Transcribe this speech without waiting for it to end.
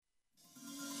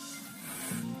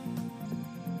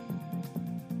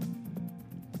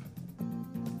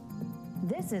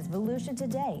This is Volusia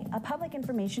Today, a public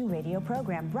information radio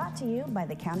program brought to you by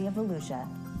the County of Volusia.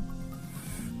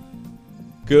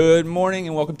 Good morning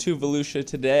and welcome to Volusia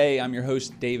Today. I'm your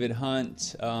host, David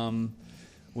Hunt,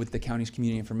 with the county's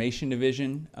Community Information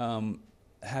Division.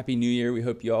 Happy New Year. We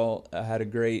hope you all had a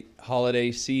great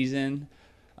holiday season.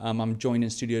 I'm joined in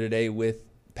studio today with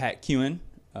Pat Kewen,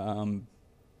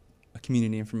 a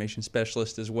Community Information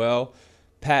Specialist as well.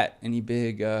 Pat, any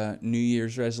big New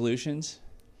Year's resolutions?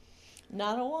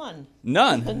 Not a one.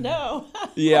 None? No.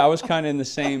 Yeah, I was kind of in the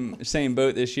same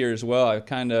boat this year as well. I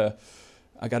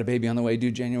got a baby on the way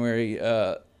due January,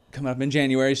 coming up in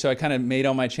January, so I kind of made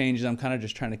all my changes. I'm kind of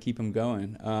just trying to keep them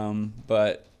going.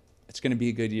 But it's going to be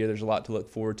a good year. There's a lot to look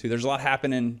forward to. There's a lot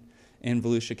happening in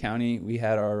Volusia County. We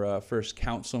had our first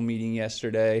council meeting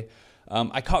yesterday.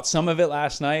 I caught some of it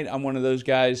last night. I'm one of those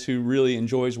guys who really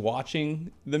enjoys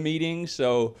watching the meetings.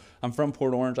 So I'm from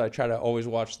Port Orange. I try to always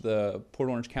watch the Port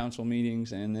Orange council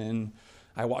meetings, and then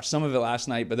I watched some of it last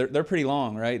night, but they're pretty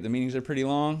long, right? The meetings are pretty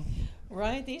long.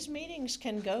 Right. These meetings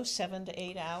can go 7 to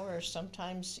 8 hours,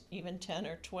 sometimes even 10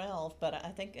 or 12, but I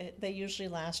think they usually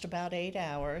last about 8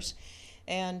 hours.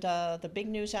 And the big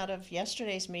news out of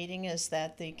yesterday's meeting is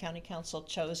that the county council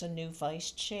chose a new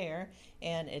vice chair,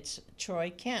 and it's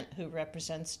Troy Kent, who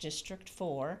represents District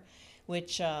 4,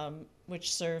 which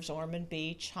serves Ormond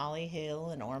Beach, Holly Hill,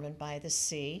 and Ormond by the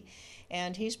Sea.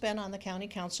 And he's been on the county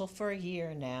council for a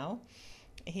year now.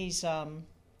 He's a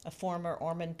former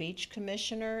Ormond Beach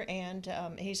commissioner, and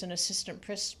he's an assistant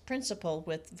principal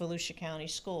with Volusia County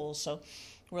Schools. So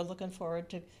we're looking forward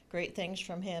to great things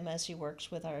from him as he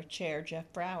works with our chair,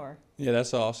 Jeff Brower. Yeah,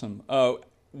 that's awesome.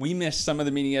 We missed some of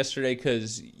the meeting yesterday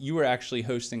because you were actually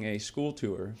hosting a school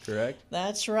tour, correct?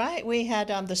 That's right. We had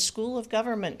the School of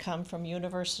Government come from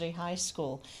University High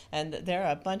School, and they're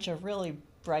a bunch of really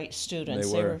bright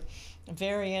students. They were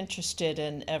very interested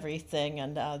in everything,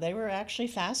 and they were actually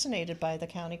fascinated by the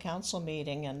county council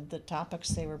meeting and the topics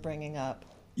they were bringing up.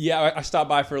 Yeah, I stopped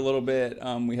by for a little bit.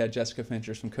 We had Jessica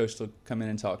Finchers from Coastal come in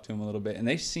and talk to him a little bit, and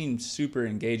they seemed super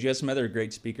engaged. You had some other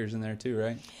great speakers in there too,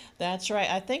 right? That's right.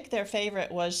 I think their favorite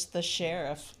was the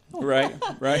sheriff. Right.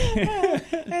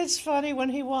 It's funny, when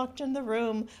he walked in the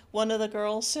room, one of the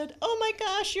girls said, "Oh my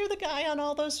gosh, you're the guy on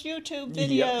all those YouTube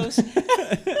videos."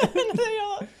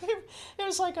 Yep. It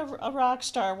was like a rock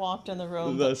star walked in the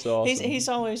room. That's awesome. He's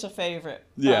always a favorite.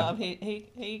 Yeah.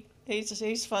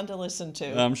 He's fun to listen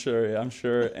to. I'm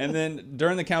sure. And then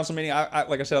during the council meeting, I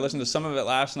like I said, I listened to some of it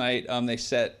last night. They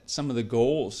set some of the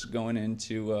goals going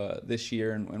into this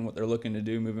year and what they're looking to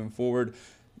do moving forward.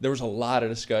 There was a lot of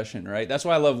discussion, right? That's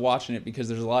why I love watching it, because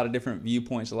there's a lot of different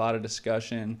viewpoints, a lot of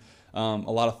discussion, a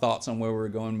lot of thoughts on where we're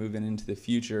going moving into the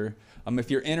future.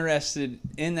 If you're interested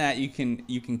in that, you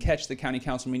can catch the county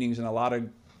council meetings and a lot of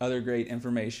other great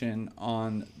information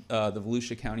on the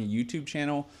Volusia County YouTube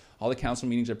channel. All the council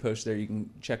meetings are posted there. You can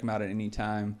check them out at any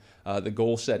time. The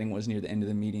goal setting was near the end of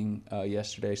the meeting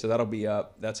yesterday, so that'll be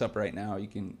up. That's up right now. You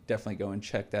can definitely go and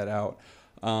check that out.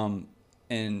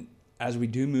 And as we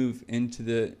do move into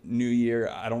the new year,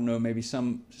 I don't know, maybe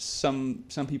some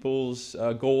people's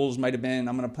goals might have been,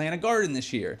 I'm going to plant a garden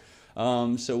this year.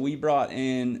 So we brought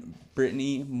in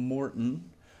Brittany Council-Morton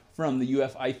from the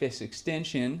IFAS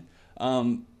Extension.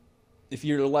 If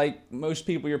you're like most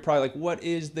people, you're probably like, what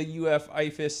is the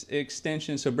IFAS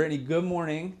Extension? So Brittany, good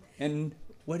morning. And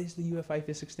what is the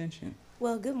IFAS Extension?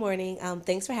 Well, good morning.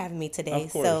 Thanks for having me today.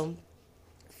 Of course. So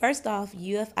first off,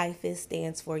 IFAS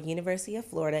stands for University of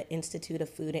Florida Institute of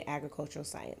Food and Agricultural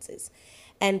Sciences.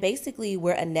 And basically,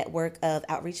 we're a network of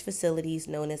outreach facilities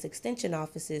known as extension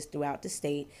offices throughout the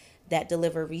state that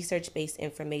deliver research-based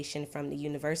information from the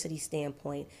university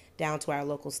standpoint down to our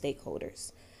local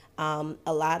stakeholders. A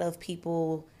lot of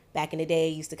people back in the day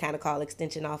used to kind of call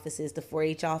extension offices the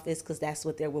 4-H office because that's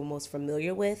what they were most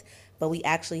familiar with. But we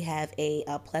actually have a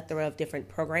plethora of different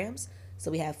programs. So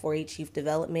we have 4-H youth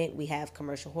development, we have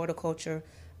commercial horticulture,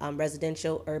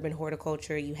 residential urban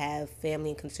horticulture, you have family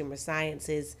and consumer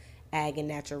sciences, ag and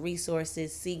natural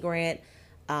resources, Sea Grant,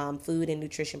 food and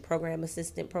nutrition program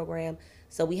assistant program.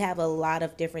 So we have a lot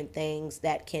of different things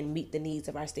that can meet the needs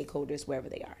of our stakeholders wherever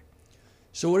they are.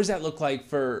 So what does that look like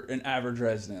for an average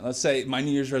resident? Let's say my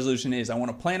New Year's resolution is I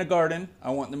want to plant a garden, I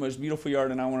want the most beautiful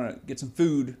yard, and I want to get some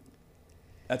food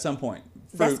at some point.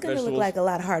 That's going to look like a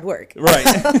lot of hard work.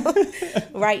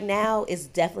 Right. Right now is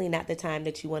definitely not the time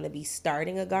that you want to be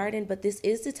starting a garden, but this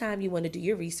is the time you want to do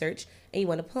your research and you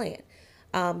want to plant.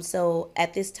 So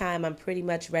at this time, I'm pretty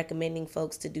much recommending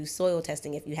folks to do soil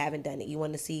testing if you haven't done it. You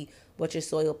want to see what your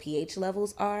soil pH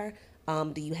levels are.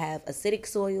 Do you have acidic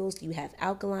soils? Do you have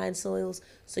alkaline soils?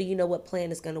 So you know what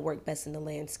plant is going to work best in the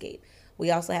landscape.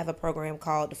 We also have a program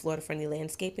called the Florida Friendly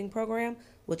Landscaping Program,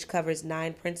 which covers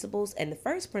 9 principles. And the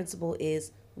first principle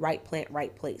is right plant,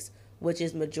 right place, which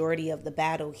is majority of the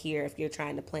battle here if you're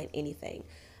trying to plant anything.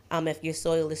 If your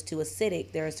soil is too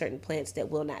acidic, there are certain plants that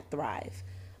will not thrive.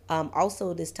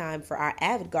 Also, this time for our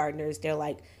avid gardeners, they're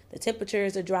like, the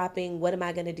temperatures are dropping. What am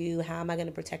I going to do? How am I going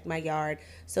to protect my yard?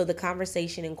 So the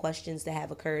conversation and questions that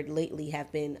have occurred lately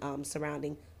have been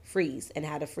surrounding freeze and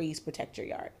how to freeze protect your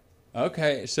yard.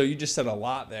 Okay, so you just said a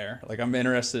lot there. Like, I'm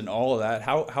interested in all of that.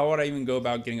 How would I even go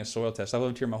about getting a soil test? I've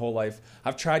lived here my whole life.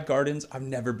 I've tried gardens. I've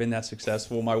never been that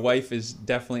successful. My wife is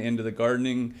definitely into the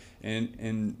gardening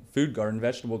and food garden,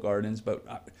 vegetable gardens,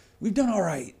 but we've done all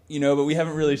right, but we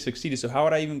haven't really succeeded. So how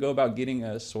would I even go about getting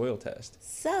a soil test?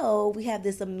 So we have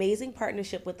this amazing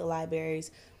partnership with the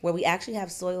libraries where we actually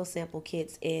have soil sample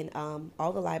kits in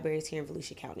all the libraries here in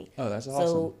Volusia County. Oh, that's awesome.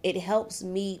 So it helps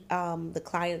meet the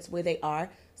clients where they are.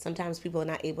 Sometimes people are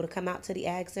not able to come out to the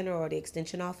Ag Center or the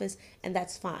Extension office, and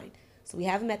that's fine. So we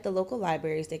have them at the local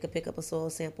libraries. They can pick up a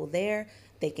soil sample there.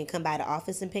 They can come by the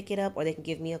office and pick it up, or they can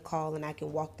give me a call and I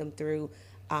can walk them through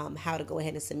how to go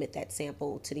ahead and submit that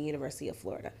sample to the University of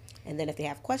Florida. And then if they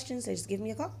have questions, they just give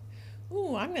me a call.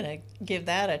 Ooh, I'm going to give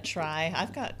that a try.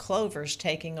 I've got clovers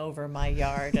taking over my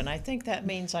yard, and I think that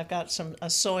means I've got a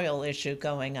soil issue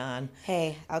going on.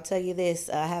 Hey, I'll tell you this.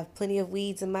 I have plenty of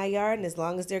weeds in my yard, and as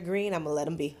long as they're green, I'm going to let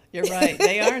them be. You're right.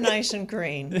 They are nice and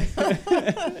green.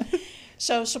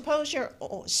 So suppose your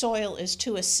soil is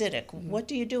too acidic. What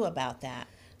do you do about that?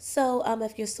 So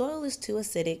if your soil is too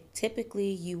acidic,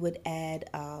 typically you would add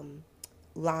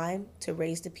lime to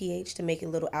raise the pH to make it a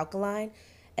little alkaline.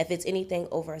 If it's anything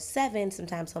over a 7,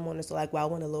 sometimes homeowners are like, well, I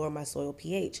want to lower my soil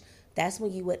pH. That's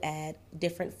when you would add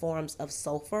different forms of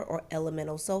sulfur or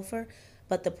elemental sulfur.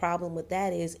 But the problem with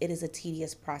that is it is a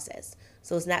tedious process.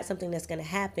 So it's not something that's going to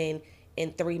happen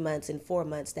in 3 months, in 4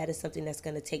 months. That is something that's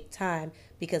going to take time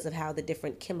because of how the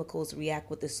different chemicals react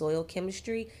with the soil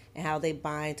chemistry and how they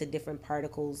bind to different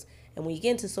particles. And when you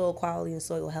get into soil quality and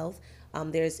soil health,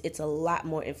 it's a lot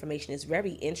more information. It's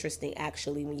very interesting,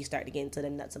 actually, when you start to get into the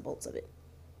nuts and bolts of it.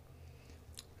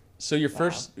 So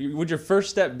would your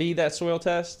first step be that soil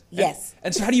test? Yes.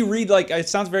 And so how do you read, it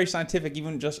sounds very scientific,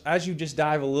 even just as you just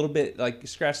dive a little bit,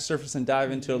 scratch the surface and dive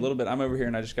into a little bit. I'm over here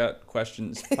and I just got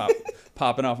questions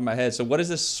popping off in my head. So what does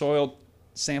this soil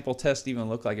sample test even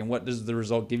look like, and what does the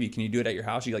result give you? Can you do it at your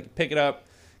house? You pick it up,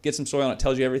 get some soil, and it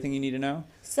tells you everything you need to know?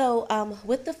 So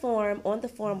with the form, on the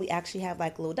form, we actually have a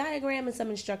little diagram and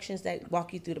some instructions that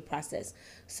walk you through the process.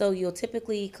 So you'll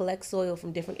typically collect soil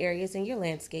from different areas in your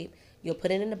landscape. You'll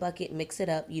put it in a bucket, mix it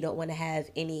up. You don't want to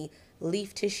have any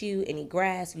leaf tissue, any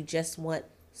grass. You just want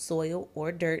soil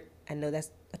or dirt. I know that's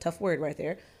a tough word right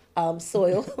there.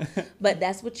 Soil, but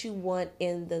that's what you want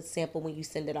in the sample when you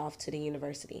send it off to the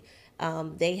university.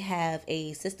 They have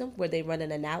a system where they run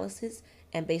an analysis,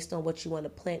 and based on what you want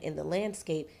to plant in the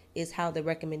landscape is how the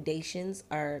recommendations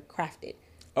are crafted.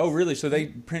 Oh, really? So they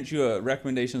print you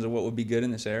recommendations of what would be good in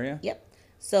this area? Yep.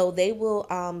 So they will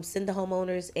send the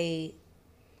homeowners a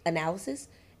analysis,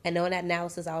 and on that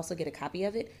analysis I also get a copy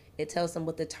of it. It tells them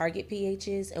what the target pH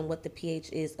is and what the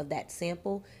pH is of that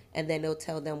sample, and then it'll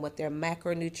tell them what their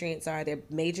macronutrients are, their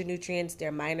major nutrients,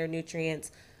 their minor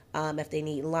nutrients, if they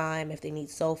need lime, if they need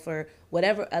sulfur,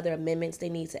 whatever other amendments they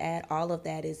need to add. All of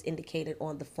that is indicated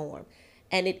on the form.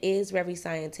 And it is very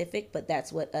scientific, but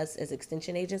that's what us as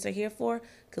extension agents are here for,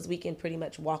 because we can pretty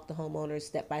much walk the homeowners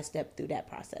step by step through that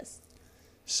process.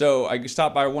 So I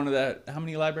stopped by one of how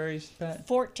many libraries, Pat?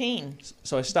 14.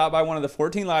 So I stopped by one of the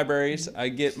 14 libraries. I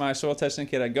get my soil testing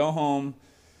kit. I go home,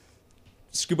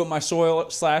 scoop up my soil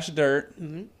 / dirt.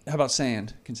 Mm-hmm. How about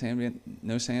sand? Can sand be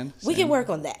no sand? We can work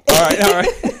on that. All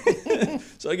right.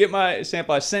 So I get my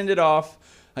sample. I send it off.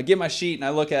 I get my sheet and I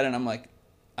look at it and I'm like,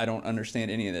 I don't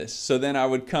understand any of this. So then I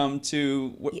would come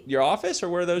to your office, or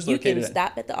where are those located? You can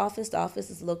stop at the office. The office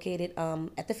is located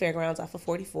at the fairgrounds off of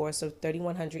 44, so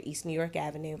 3100 East New York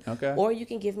Avenue. Okay. Or you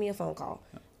can give me a phone call.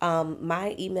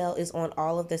 My email is on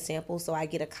all of the samples, so I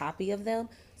get a copy of them.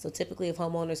 So typically if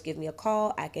homeowners give me a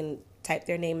call, I can type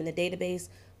their name in the database,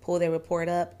 pull their report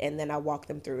up, and then I walk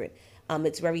them through it.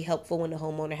 It's very helpful when the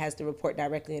homeowner has the report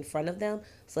directly in front of them,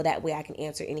 so that way I can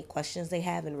answer any questions they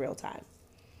have in real time.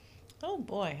 Oh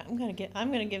boy, I'm gonna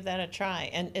give that a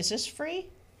try. And is this free?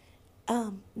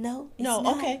 No. No.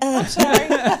 Not. Okay. I'm sorry.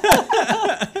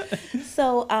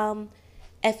 So,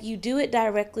 if you do it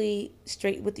directly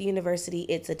straight with the university,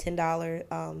 it's a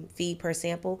 $10 fee per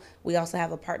sample. We also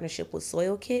have a partnership with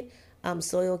Soil Kit.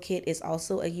 Soil Kit is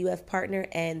also a UF partner,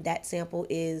 and that sample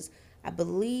is, I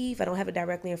believe, I don't have it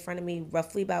directly in front of me,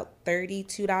 roughly about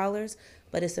 $32,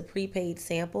 but it's a prepaid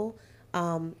sample.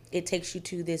 It takes you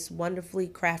to this wonderfully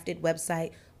crafted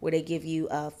website where they give you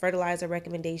a fertilizer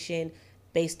recommendation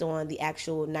based on the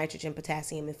actual nitrogen,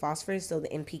 potassium, and phosphorus. So the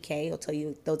NPK will tell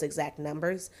you those exact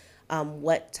numbers,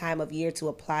 what time of year to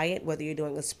apply it, whether you're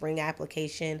doing a spring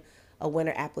application, a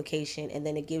winter application, and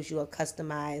then it gives you a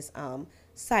customized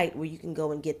site where you can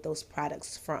go and get those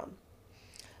products from.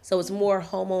 So it's more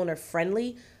homeowner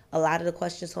friendly. A lot of the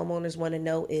questions homeowners want to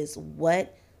know is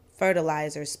what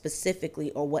fertilizer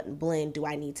specifically or what blend do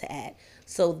I need to add?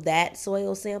 So that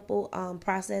soil sample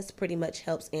process pretty much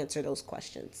helps answer those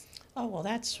questions. Oh, well,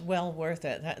 that's well worth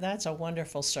it. That's a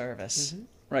wonderful service. Mm-hmm.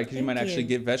 Right, because you might actually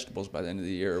get vegetables by the end of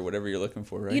the year or whatever you're looking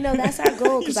for, right? You know, that's our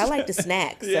goal because I like to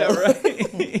snack. So. Yeah,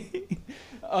 right.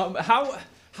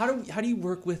 How do you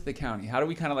work with the county? How do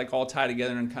we kind of like all tie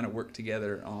together and kind of work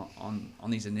together on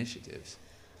these initiatives?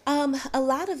 A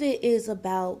lot of it is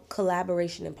about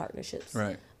collaboration and partnerships.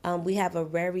 Right. We have a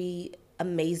very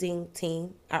amazing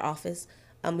team, our office.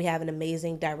 We have an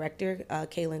amazing director,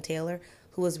 Kaylin Taylor,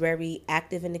 who is very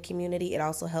active in the community. It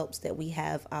also helps that we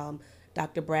have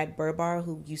Dr. Brad Burbar,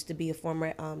 who used to be a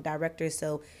former director,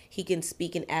 so he can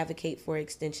speak and advocate for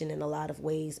extension in a lot of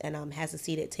ways and has a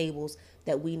seat at tables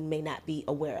that we may not be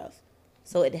aware of.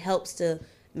 So it helps to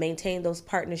maintain those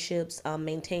partnerships,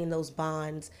 maintain those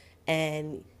bonds,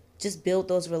 and just build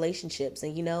those relationships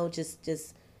and,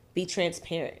 just be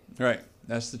transparent. Right.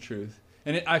 That's the truth.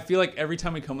 And I feel like every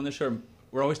time we come on the show,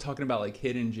 we're always talking about like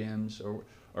hidden gems or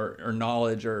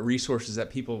knowledge or resources that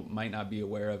people might not be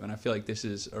aware of. And I feel like this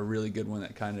is a really good one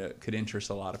that kind of could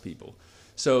interest a lot of people.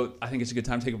 So I think it's a good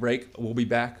time to take a break. We'll be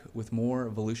back with more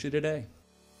Volusia Today.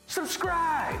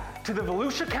 Subscribe to the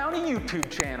Volusia County YouTube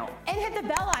channel. And hit the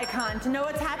bell icon to know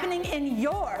what's happening in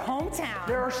your hometown.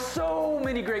 There are so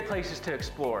many great places to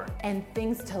explore. And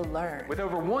things to learn. With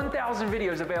over 1,000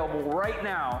 videos available right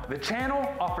now, the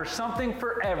channel offers something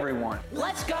for everyone.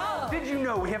 Let's go! Did you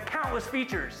know we have countless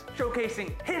features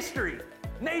showcasing history,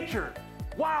 nature,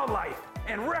 wildlife,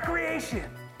 and recreation?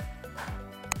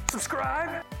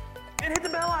 Subscribe and hit the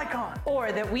bell icon.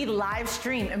 Or that we live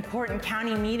stream important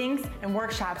county meetings and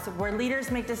workshops where leaders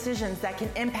make decisions that can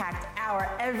impact our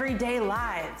everyday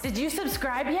lives. Did you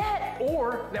subscribe yet?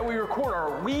 Or that we record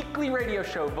our weekly radio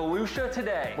show, Volusia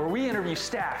Today, where we interview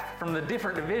staff from the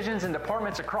different divisions and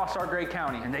departments across our great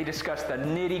county, and they discuss the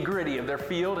nitty-gritty of their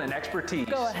field and expertise.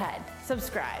 Go ahead,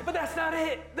 subscribe. But that's not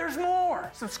it. There's more.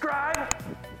 Subscribe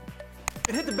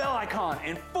and hit the bell icon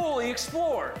and fully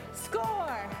explore.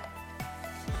 Score!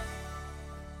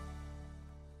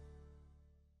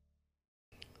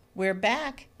 We're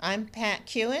back. I'm Pat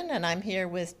Kewen, and I'm here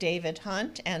with David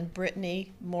Hunt and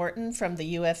Brittany Morton from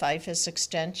the IFAS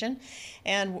Extension,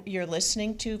 and you're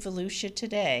listening to Volusia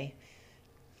Today.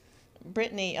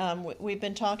 Brittany, we've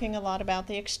been talking a lot about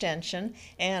the extension,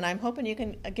 and I'm hoping you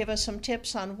can give us some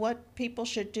tips on what people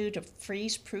should do to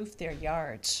freeze-proof their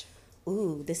yards.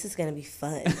 Ooh, this is going to be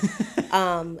fun.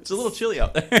 It's a little chilly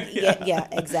out there. yeah,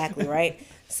 exactly, right?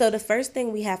 So the first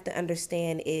thing we have to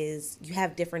understand is you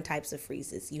have different types of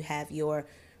freezes. You have your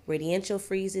radiential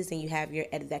freezes and you have your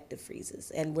advective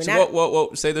freezes. And we're not...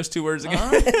 Whoa, say those two words again.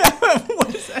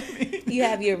 What does that mean? You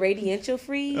have your radiential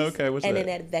freeze what's and that?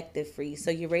 an advective freeze.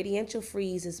 So your radiential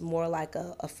freeze is more like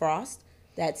a frost.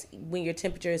 That's when your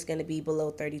temperature is going to be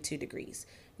below 32 degrees.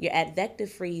 Your advective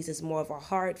freeze is more of a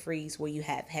hard freeze where you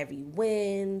have heavy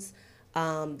winds,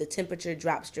 the temperature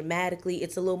drops dramatically.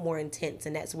 It's a little more intense,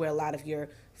 and that's where a lot of your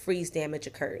freeze damage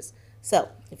occurs. So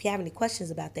if you have any questions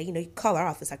about that, you can call our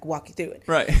office. I can walk you through it.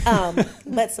 Right.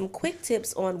 But some quick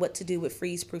tips on what to do with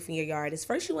freeze-proofing your yard is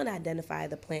first you want to identify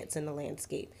the plants in the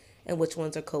landscape and which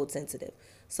ones are cold sensitive.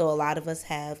 So a lot of us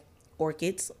have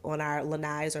orchids on our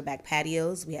lanais or back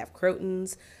patios. We have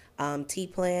crotons, tea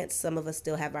plants. Some of us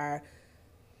still have our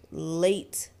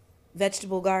late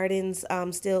vegetable gardens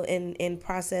still in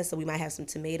process. So we might have some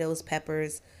tomatoes,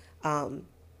 peppers.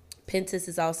 Pentas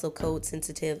is also cold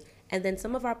sensitive. And then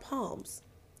some of our palms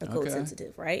are cold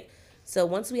sensitive, right? So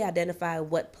once we identify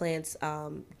what plants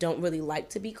don't really like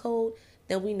to be cold,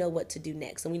 then we know what to do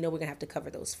next. And we know we're going to have to cover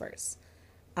those first.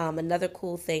 Another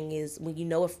cool thing is when you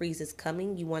know a freeze is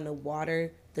coming, you want to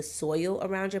water the soil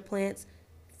around your plants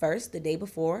first, the day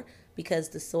before, because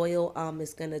the soil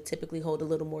is going to typically hold a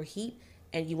little more heat,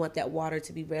 and you want that water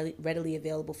to be readily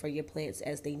available for your plants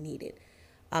as they need it.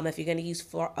 If you're going to use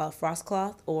frost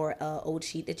cloth or old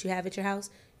sheet that you have at your house,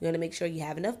 you want to make sure you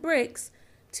have enough bricks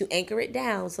to anchor it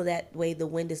down so that way the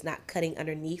wind is not cutting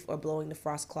underneath or blowing the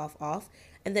frost cloth off.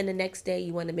 And then the next day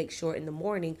you want to make sure in the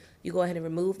morning you go ahead and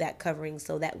remove that covering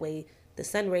so that way the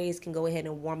sun rays can go ahead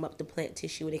and warm up the plant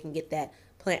tissue and it can get that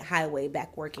plant highway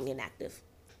back working and active.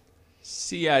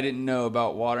 See, I didn't know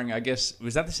about watering. I guess,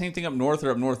 was that the same thing up north, or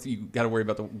up north you got to worry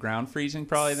about the ground freezing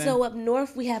probably then? So up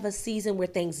north we have a season where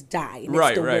things die, and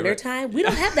Right, it's the right. winter time. We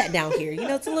don't have that down here. You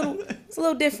know, it's a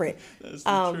little different. That's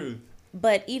the truth.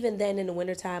 But even then, in the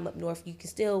wintertime up north, you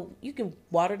can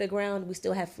water the ground. We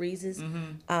still have freezes,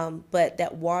 but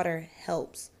that water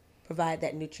helps provide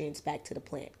that nutrients back to the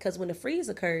plant. Because when a freeze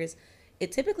occurs,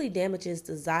 it typically damages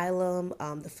the xylem,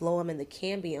 the phloem, and the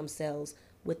cambium cells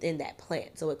within that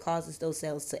plant. So it causes those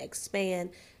cells to expand.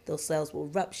 Those cells will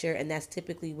rupture, and that's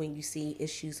typically when you see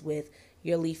issues with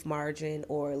your leaf margin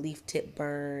or leaf tip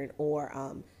burn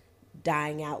or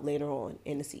dying out later on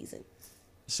in the season.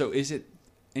 So is it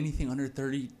anything under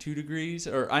 32 degrees?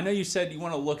 Or I know you said you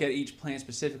want to look at each plant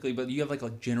specifically, but you have like a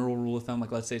general rule of thumb,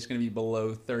 like let's say it's going to be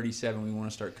below 37, we want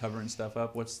to start covering stuff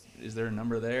up. Is there a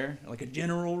number there? Like a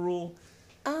general rule?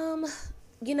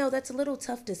 You know, that's a little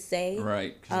tough to say.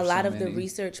 Right. A lot of the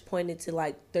research pointed to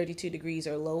like 32 degrees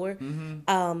or lower.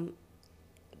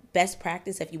 Best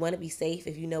practice, if you want to be safe,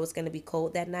 if you know it's going to be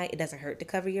cold that night, it doesn't hurt to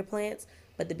cover your plants.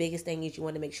 But the biggest thing is you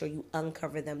want to make sure you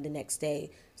uncover them the next day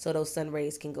so those sun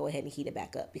rays can go ahead and heat it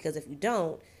back up. Because if you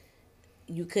don't,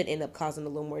 you could end up causing a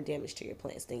little more damage to your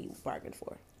plants than you bargained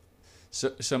for.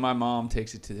 So my mom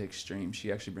takes it to the extreme.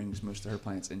 She actually brings most of her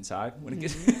plants inside when it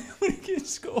gets when it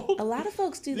gets cold. A lot of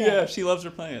folks do that. Yeah, she loves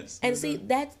her plants. And see,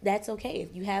 that's okay.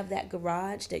 If you have that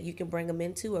garage that you can bring them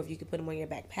into, or if you can put them on your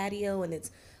back patio and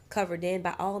it's covered in,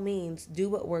 by all means, do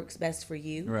what works best for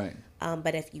you. Right.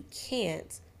 But if you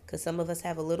can't, because some of us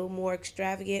have a little more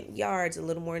extravagant yards, a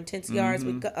little more intense yards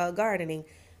with gardening,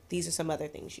 these are some other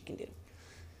things you can do.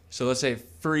 So let's say it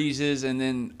freezes and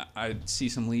then I see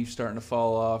some leaves starting to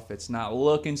fall off. It's not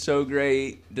looking so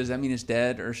great. Does that mean it's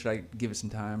dead, or should I give it some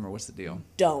time, or what's the deal?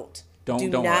 Don't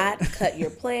Don't not cut your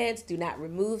plants. Do not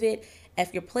remove it.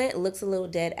 If your plant looks a little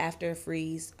dead after a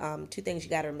freeze, two things you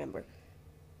got to remember.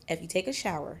 If you take a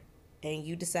shower and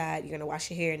you decide you're going to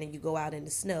wash your hair and then you go out in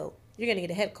the snow, you're going to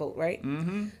get a head cold, right?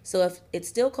 Mm-hmm. So if it's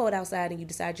still cold outside and you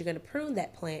decide you're going to prune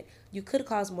that plant, you could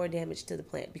cause more damage to the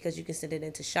plant because you can send it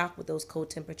into shock with those cold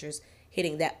temperatures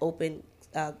hitting that open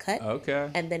cut. Okay.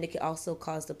 And then it can also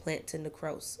cause the plant to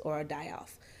necrose or die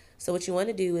off. So what you want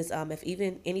to do is if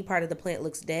even any part of the plant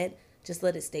looks dead, just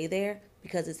let it stay there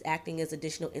because it's acting as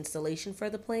additional insulation for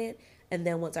the plant. And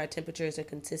then once our temperatures are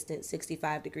consistent,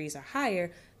 65 degrees or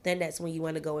higher, then that's when you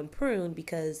want to go and prune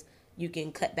because you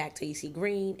can cut back till you see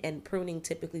green, and pruning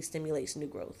typically stimulates new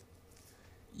growth.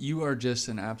 You are just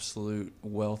an absolute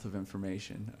wealth of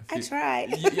information. I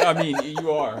tried. I mean,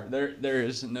 you are. There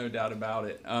is no doubt about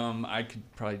it. I could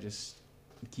probably just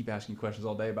keep asking questions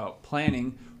all day about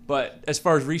planning, but as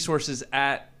far as resources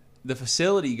at the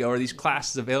facility go, are these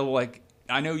classes available? Like,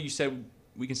 I know you said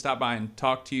we can stop by and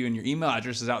talk to you, and your email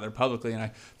address is out there publicly, and I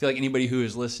feel like anybody who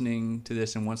is listening to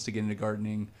this and wants to get into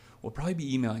gardening will probably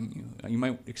be emailing you. You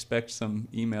might expect some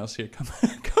emails here coming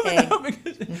up.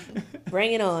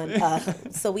 Bring it on.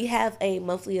 So we have a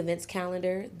monthly events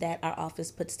calendar that our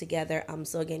office puts together.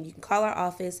 So again, you can call our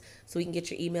office so we can get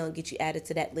your email and get you added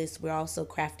to that list. We're also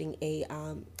crafting a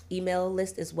email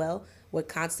list as well. We're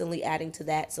constantly adding to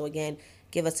that. So again,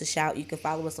 give us a shout. You can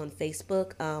follow us on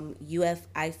Facebook,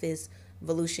 IFAS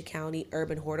Volusia County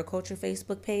Urban Horticulture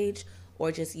Facebook page,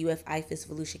 or just IFAS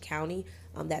Volusia County.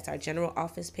 That's our general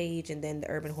office page, and then the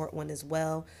Urban Hort one as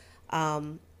well.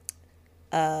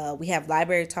 We have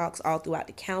library talks all throughout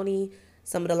the county.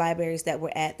 Some of the libraries that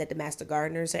we're at, that the Master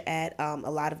Gardeners are at, a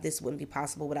lot of this wouldn't be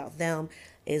possible without them,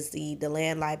 is the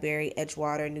Land Library,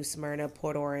 Edgewater, New Smyrna,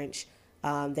 Port Orange.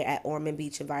 They're at Ormond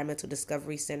Beach Environmental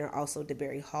Discovery Center, also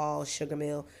DeBerry Hall, Sugar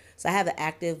Mill. So I have an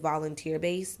active volunteer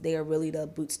base. They are really the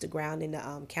boots to ground in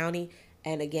the county.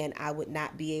 And again, I would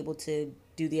not be able to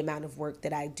do the amount of work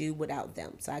that I do without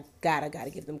them. So I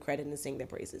gotta give them credit and sing their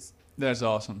praises. That's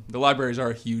awesome. The libraries are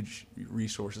a huge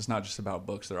resource. It's not just about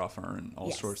books. They're offering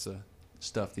all sorts of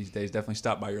stuff these days. Definitely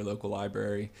stop by your local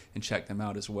library and check them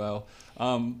out as well.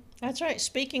 That's right.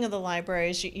 Speaking of the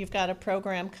libraries, you've got a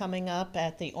program coming up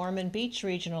at the Ormond Beach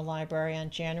Regional Library on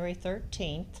January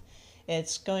 13th.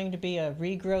 It's going to be a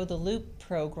Regrow the Loop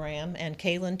program, and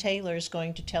Kaylin Taylor is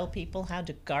going to tell people how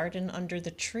to garden under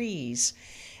the trees.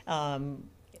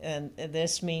 And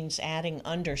this means adding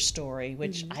understory,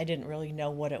 which I didn't really know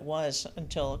what it was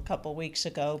until a couple weeks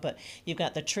ago. But you've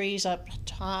got the trees up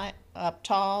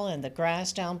tall and the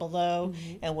grass down below,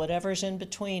 and whatever's in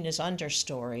between is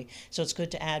understory. So it's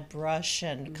good to add brush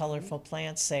and colorful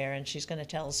plants there, and she's going to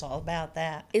tell us all about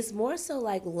that. It's more so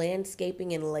like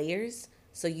landscaping in layers.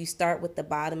 So you start with the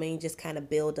bottom and you just kind of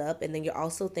build up, and then you're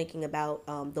also thinking about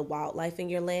the wildlife in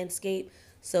your landscape.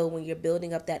 So when you're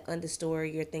building up that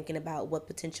understory, you're thinking about what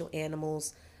potential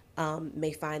animals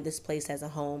may find this place as a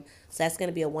home. So that's going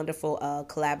to be a wonderful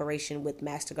collaboration with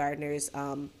Master Gardeners.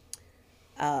 I'm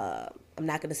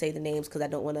not going to say the names because I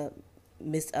don't want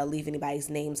to leave anybody's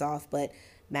names off, but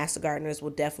Master Gardeners will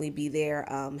definitely be there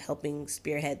helping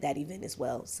spearhead that event as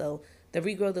well. So the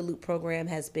Regrow the Loop program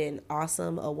has been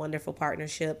awesome, a wonderful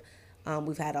partnership.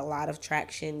 We've had a lot of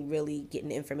traction really getting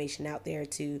the information out there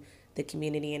to the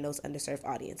community and those underserved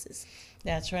audiences.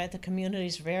 That's right. The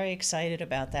community's very excited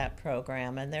about that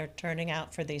program, and they're turning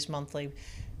out for these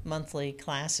monthly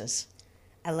classes.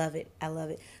 I love it. I love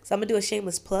it. So I'm going to do a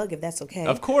shameless plug if that's okay.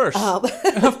 Of course.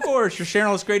 Of course. You're sharing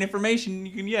all this great information.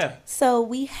 You can, yeah. So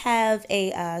we have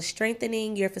a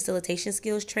Strengthening Your Facilitation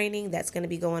Skills training that's going to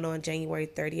be going on January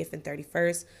 30th and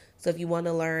 31st. So if you want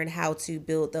to learn how to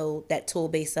build that tool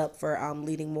base up for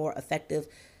leading more effective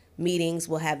meetings,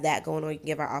 we'll have that going on. You can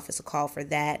give our office a call for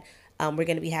that. We're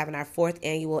going to be having our 4th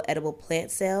annual edible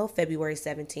plant sale February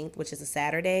 17th, which is a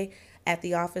Saturday, at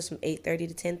the office from 8:30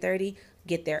 to 10:30.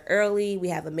 Get there early. We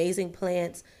have amazing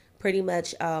plants. Pretty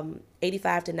much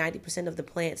 85 to 90% of the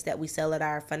plants that we sell at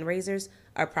our fundraisers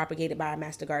are propagated by our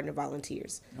Master Gardener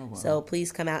volunteers. Oh, wow. So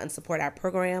please come out and support our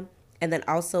program. And then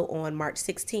also on March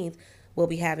 16th, we'll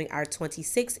be having our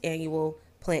 26th annual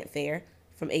plant fair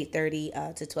from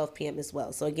 8:30 to 12 p.m. as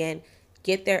well. So again,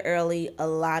 get there early. A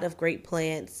lot of great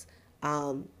plants.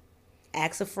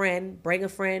 Ask a friend, bring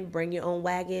your own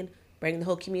wagon, bring the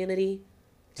whole community.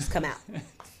 Just come out.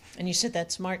 And you said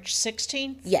that's March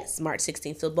 16th? Yes, March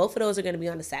 16th. So both of those are going to be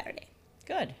on a Saturday.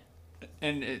 Good.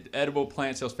 And edible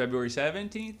plant sales February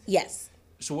 17th? Yes.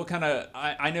 So what kind of,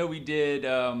 I know we did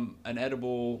an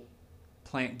edible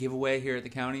plant giveaway here at the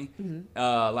county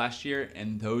last year,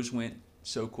 and those went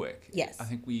so quick. Yes. I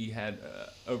think we had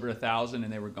over 1,000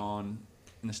 and they were gone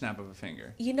in the snap of a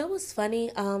finger. You know what's funny?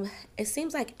 It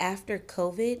seems like after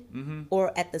COVID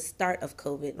or at the start of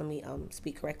COVID, let me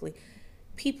speak correctly,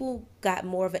 people got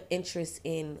more of an interest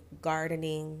in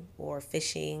gardening or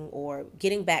fishing or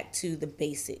getting back to the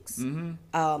basics. And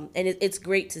it's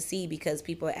great to see because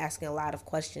people are asking a lot of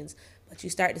questions, but you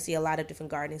start to see a lot of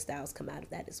different gardening styles come out of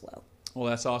that as well. Well,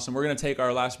 that's awesome. We're going to take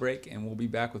our last break, and we'll be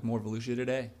back with more Volusia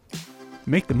Today.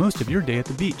 Make the most of your day at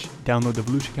the beach. Download the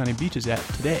Volusia County Beaches app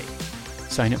today.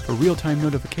 Sign up for real-time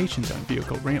notifications on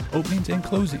vehicle ramp openings and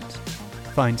closings.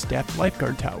 Find staffed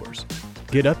lifeguard towers.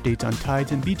 Get updates on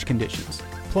tides and beach conditions,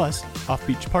 plus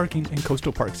off-beach parking and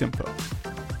coastal parks info.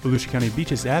 Volusia County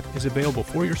Beaches app is available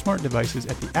for your smart devices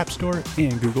at the App Store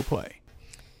and Google Play.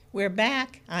 We're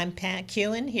back. I'm Pat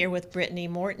Kewen here with Brittany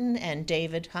Morton and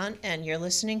David Hunt, and you're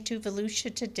listening to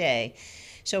Volusia Today.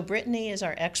 So Brittany is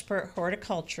our expert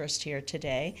horticulturist here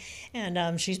today,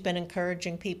 and she's been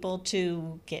encouraging people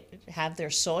to have their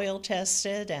soil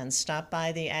tested and stop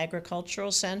by the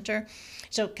agricultural center.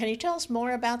 So can you tell us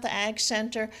more about the Ag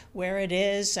Center, where it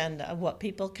is, and what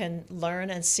people can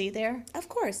learn and see there? Of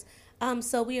course.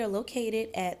 So we are located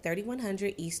at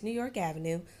 3100 East New York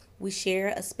Avenue. We share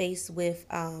a space with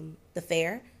the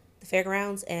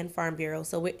fairgrounds, and Farm Bureau.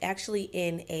 So we're actually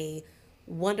in a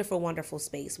wonderful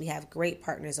space. We have great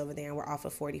partners over there, and we're off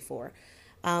of 44.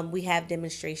 We have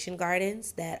demonstration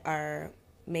gardens that are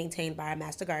maintained by our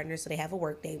Master Gardeners. So they have a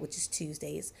work day, which is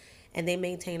Tuesdays, and they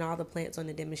maintain all the plants on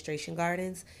the demonstration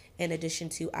gardens in addition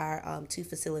to our 2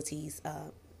 facilities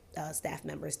staff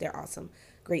members. They're awesome.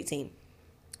 Great team.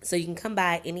 So you can come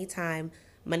by anytime,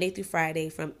 Monday through Friday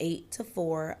from 8 to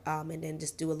 4, and then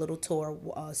just do a little tour,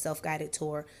 self-guided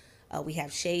tour. We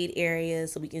have shade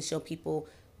areas so we can show people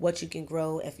what you can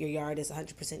grow if your yard is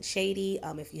 100% shady,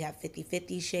 if you have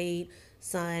 50-50 shade,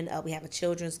 sun. We have a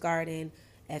children's garden.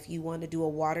 If you want to do a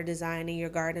water design in your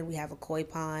garden, we have a koi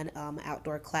pond,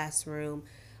 outdoor classroom.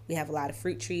 We have a lot of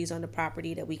fruit trees on the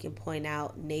property that we can point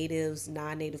out, natives,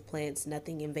 non-native plants,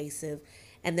 nothing invasive.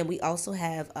 And then we also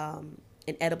have an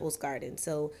edibles garden.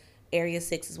 So Area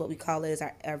 6 is what we call it, is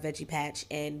our veggie patch.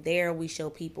 And there we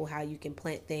show people how you can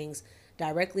plant things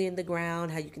directly in the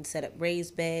ground, how you can set up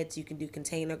raised beds, you can do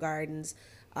container gardens,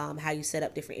 how you set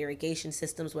up different irrigation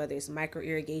systems, whether it's micro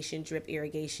irrigation, drip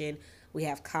irrigation. We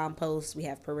have compost, we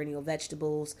have perennial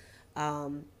vegetables.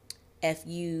 If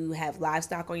you have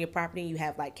livestock on your property, you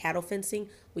have like cattle fencing,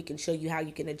 we can show you how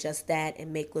you can adjust that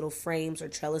and make little frames or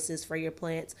trellises for your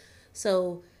plants.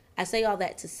 So I say all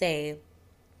that to say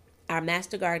our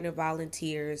Master Gardener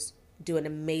volunteers do an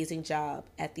amazing job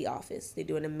at the office. They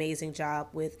do an amazing job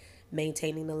with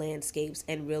maintaining the landscapes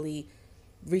and really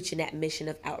reaching that mission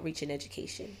of outreach and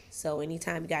education. So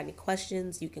anytime you got any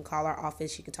questions, you can call our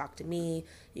office, you can talk to me,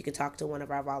 you can talk to one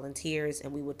of our volunteers,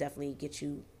 and we will definitely get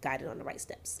you guided on the right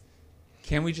steps.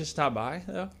 Can we just stop by,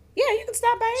 though? Yeah, you can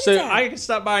stop by So anytime. I can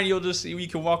stop by and you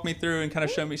can walk me through and kind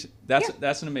of show me.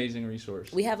 That's an amazing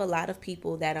resource. We have a lot of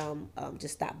people that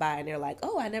just stop by and they're like,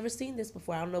 oh, I never seen this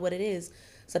before. I don't know what it is.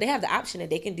 So they have the option that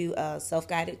they can do a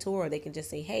self-guided tour, or they can just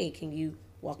say, hey, can you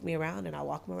walk me around? And I'll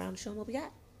walk them around and show them what we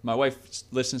got. My wife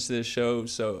listens to this show,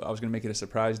 so I was going to make it a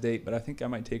surprise date, but I think I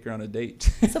might take her on a date.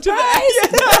 Surprise! To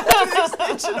the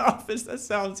extension office. That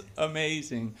sounds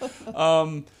amazing.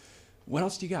 What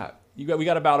else do you got? We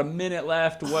got about a minute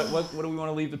left. What do we want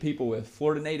to leave the people with?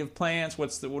 Florida native plants.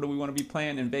 What do we want to be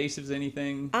planting? Invasives?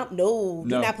 Anything? No,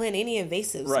 do not plant any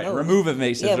invasives. Right, no. remove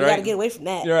invasives. Yeah, we right? got to get away from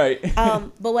that. You're right.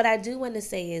 But what I do want to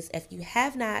say is, if you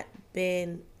have not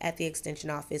been at the extension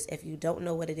office, if you don't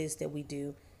know what it is that we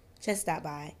do, just stop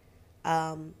by.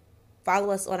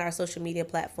 Follow us on our social media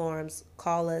platforms.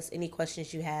 Call us. Any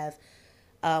questions you have.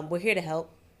 We're here to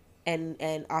help.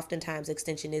 And oftentimes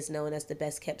Extension is known as the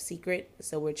best kept secret.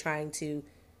 So we're trying to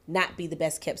not be the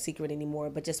best kept secret anymore,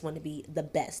 but just want to be the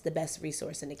best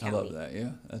resource in the county. I love that.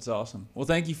 Yeah, that's awesome. Well,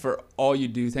 thank you for all you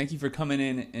do. Thank you for coming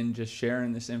in and just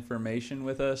sharing this information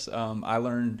with us. I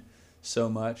learned so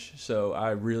much, so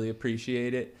I really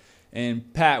appreciate it.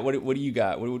 And Pat, what do you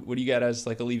got? What do you got as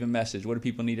like a leaving message? What do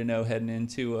people need to know heading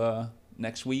into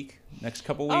next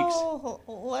couple weeks?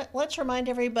 Oh, let's remind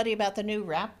everybody about the new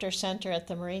Raptor Center at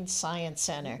the Marine Science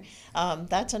Center.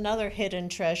 That's another hidden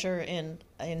treasure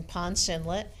in Ponce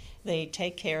Inlet. They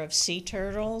take care of sea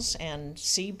turtles and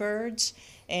seabirds,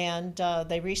 and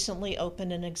they recently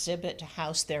opened an exhibit to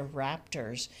house their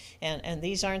raptors. And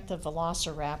these aren't the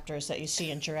velociraptors that you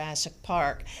see in Jurassic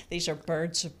Park. These are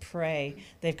birds of prey.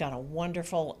 They've got a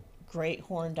wonderful great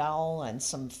horned owl and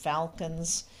some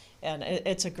falcons. And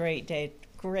it's a great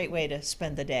way to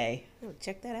spend the day. Oh,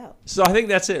 check that out. So I think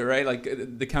that's it, right? Like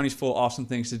the county's full of awesome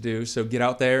things to do. So get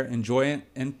out there, enjoy it,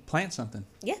 and plant something.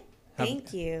 Yeah.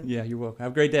 Thank you. Yeah, you're welcome.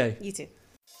 Have a great day. You too.